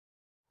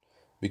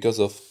Because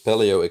of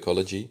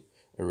paleoecology,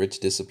 a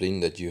rich discipline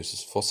that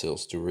uses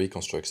fossils to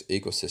reconstruct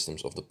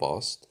ecosystems of the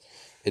past,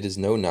 it is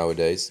known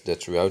nowadays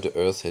that throughout the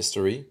Earth's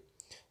history,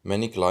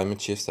 many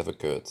climate shifts have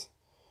occurred,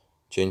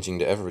 changing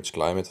the average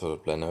climate for the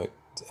planet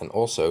and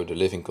also the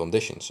living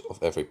conditions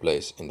of every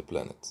place in the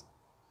planet.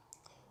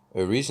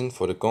 A reason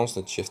for the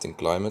constant shifting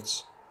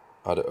climates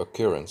are the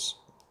occurrence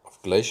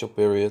of glacial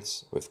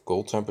periods with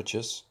cold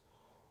temperatures,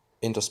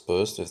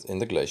 interspersed within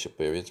the glacial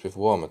periods with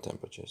warmer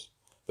temperatures.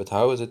 But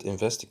how is it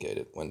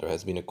investigated when there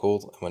has been a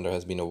cold and when there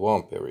has been a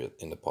warm period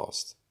in the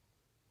past?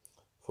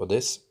 For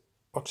this,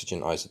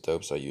 oxygen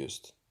isotopes are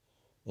used.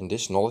 In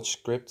this knowledge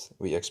script,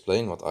 we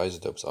explain what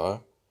isotopes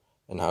are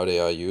and how they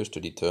are used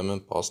to determine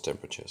past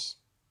temperatures.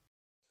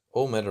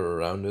 All matter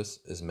around us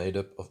is made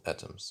up of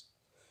atoms.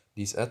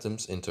 These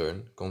atoms, in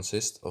turn,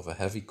 consist of a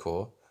heavy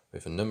core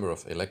with a number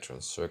of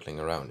electrons circling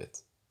around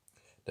it.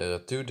 There are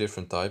two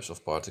different types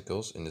of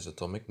particles in this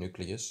atomic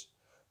nucleus,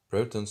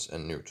 protons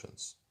and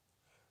neutrons.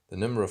 The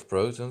number of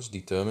protons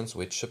determines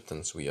which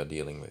substance we are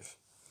dealing with.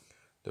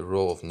 The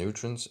role of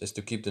neutrons is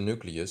to keep the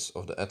nucleus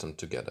of the atom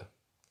together.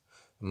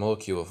 A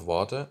molecule of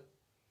water,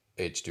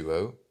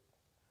 H2O,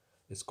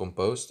 is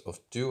composed of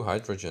two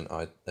hydrogen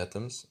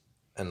atoms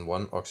and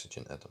one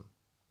oxygen atom.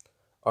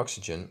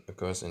 Oxygen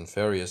occurs in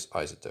various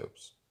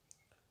isotopes.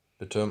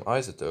 The term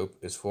isotope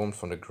is formed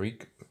from the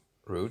Greek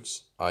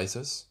roots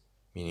isos,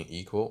 meaning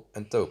equal,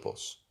 and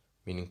topos,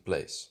 meaning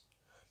place.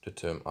 The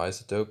term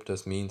isotope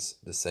thus means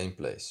the same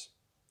place.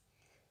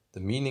 The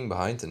meaning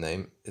behind the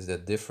name is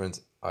that different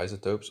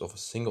isotopes of a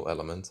single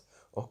element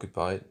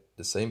occupy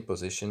the same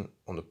position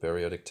on the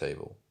periodic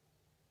table.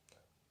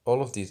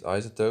 All of these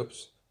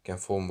isotopes can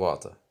form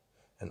water,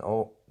 and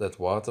all that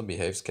water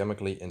behaves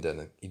chemically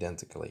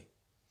identically.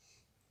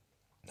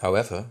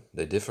 However,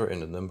 they differ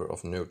in the number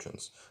of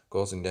neutrons,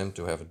 causing them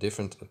to have a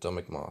different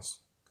atomic mass.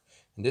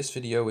 In this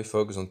video we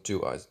focus on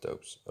two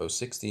isotopes,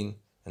 O16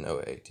 and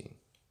O18.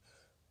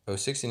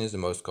 O16 is the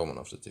most common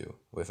of the two,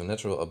 with a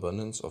natural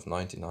abundance of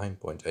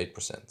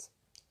 99.8%.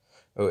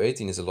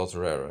 O18 is a lot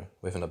rarer,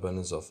 with an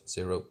abundance of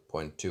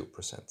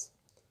 0.2%.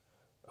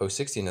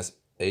 O16 has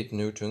 8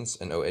 neutrons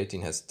and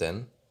O18 has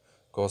 10,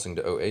 causing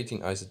the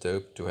O18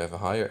 isotope to have a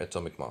higher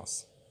atomic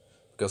mass.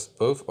 Because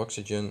both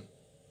oxygen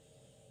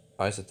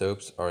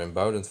isotopes are in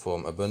bounded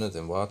form abundant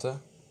in water,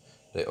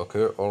 they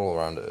occur all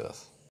around the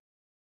Earth.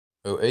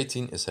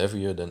 O18 is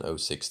heavier than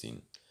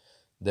O16.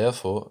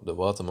 Therefore, the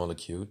water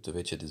molecule to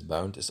which it is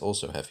bound is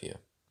also heavier.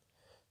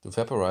 To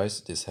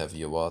vaporize this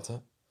heavier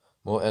water,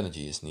 more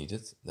energy is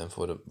needed than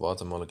for the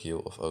water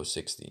molecule of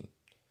O16.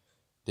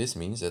 This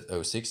means that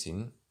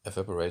O16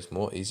 evaporates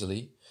more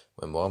easily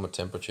when warmer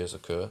temperatures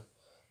occur,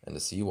 and the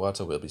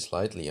seawater will be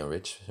slightly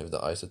enriched with the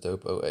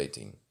isotope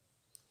O18.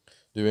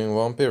 During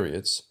warm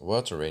periods,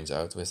 water rains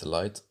out with a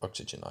light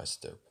oxygen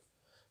isotope,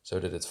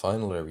 so that it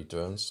finally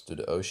returns to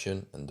the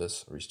ocean and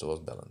thus restores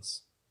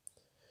balance.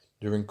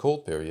 During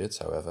cold periods,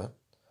 however,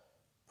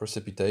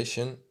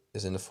 precipitation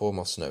is in the form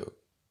of snow.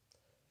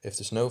 If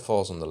the snow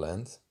falls on the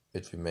land,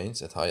 it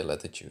remains at higher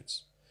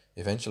latitudes,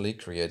 eventually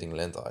creating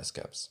land ice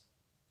caps.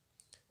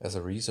 As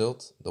a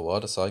result, the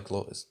water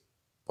cycle is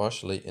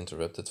partially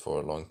interrupted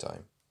for a long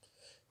time,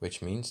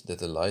 which means that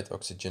the light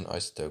oxygen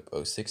isotope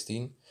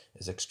O16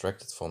 is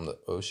extracted from the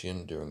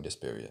ocean during this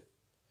period.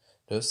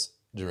 Thus,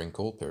 during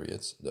cold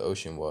periods, the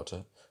ocean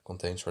water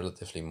contains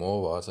relatively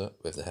more water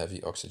with the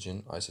heavy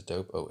oxygen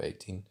isotope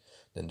O18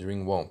 than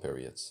during warm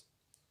periods.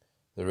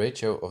 The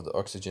ratio of the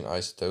oxygen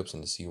isotopes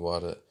in the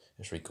seawater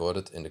is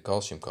recorded in the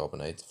calcium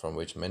carbonate from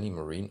which many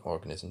marine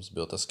organisms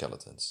build their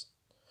skeletons.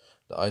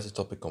 The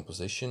isotopic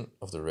composition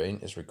of the rain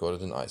is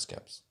recorded in ice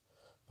caps.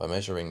 By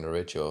measuring the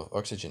ratio of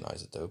oxygen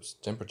isotopes,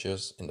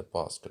 temperatures in the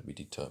past could be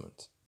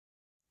determined.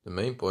 The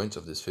main points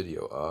of this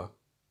video are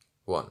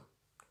 1.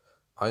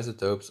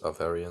 Isotopes are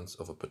variants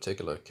of a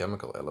particular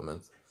chemical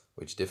element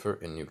which differ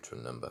in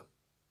neutron number.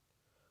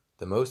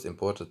 The most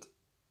important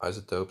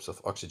isotopes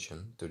of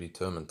oxygen to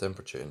determine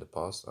temperature in the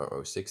past are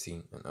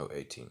O16 and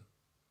O18.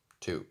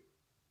 2.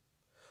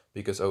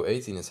 Because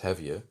O18 is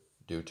heavier,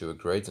 due to a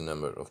greater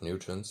number of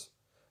neutrons,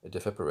 it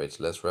evaporates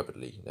less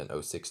rapidly than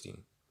O16.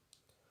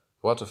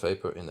 Water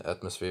vapor in the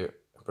atmosphere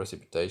and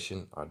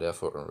precipitation are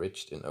therefore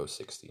enriched in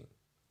O16.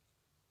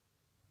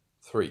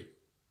 3.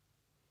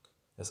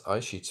 As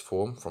ice sheets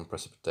form from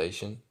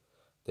precipitation,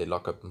 they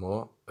lock up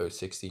more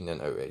O16 than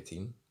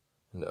O18,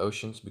 and the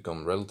oceans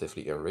become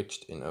relatively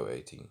enriched in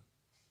O18.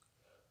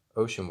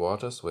 Ocean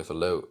waters with a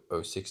low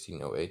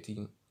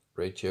O16-O18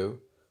 ratio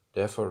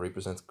therefore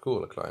represent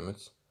cooler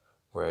climates,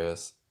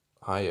 whereas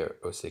higher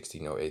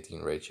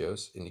O16-O18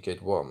 ratios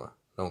indicate warmer,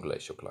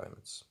 non-glacial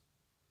climates.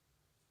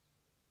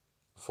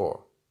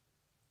 4.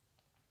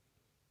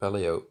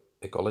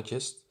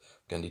 Paleoecologists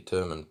can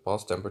determine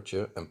past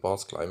temperature and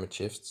past climate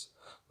shifts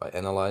by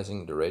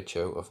analyzing the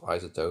ratio of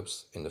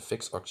isotopes in the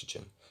fixed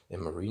oxygen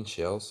in marine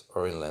shells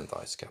or in land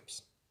ice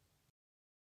caps.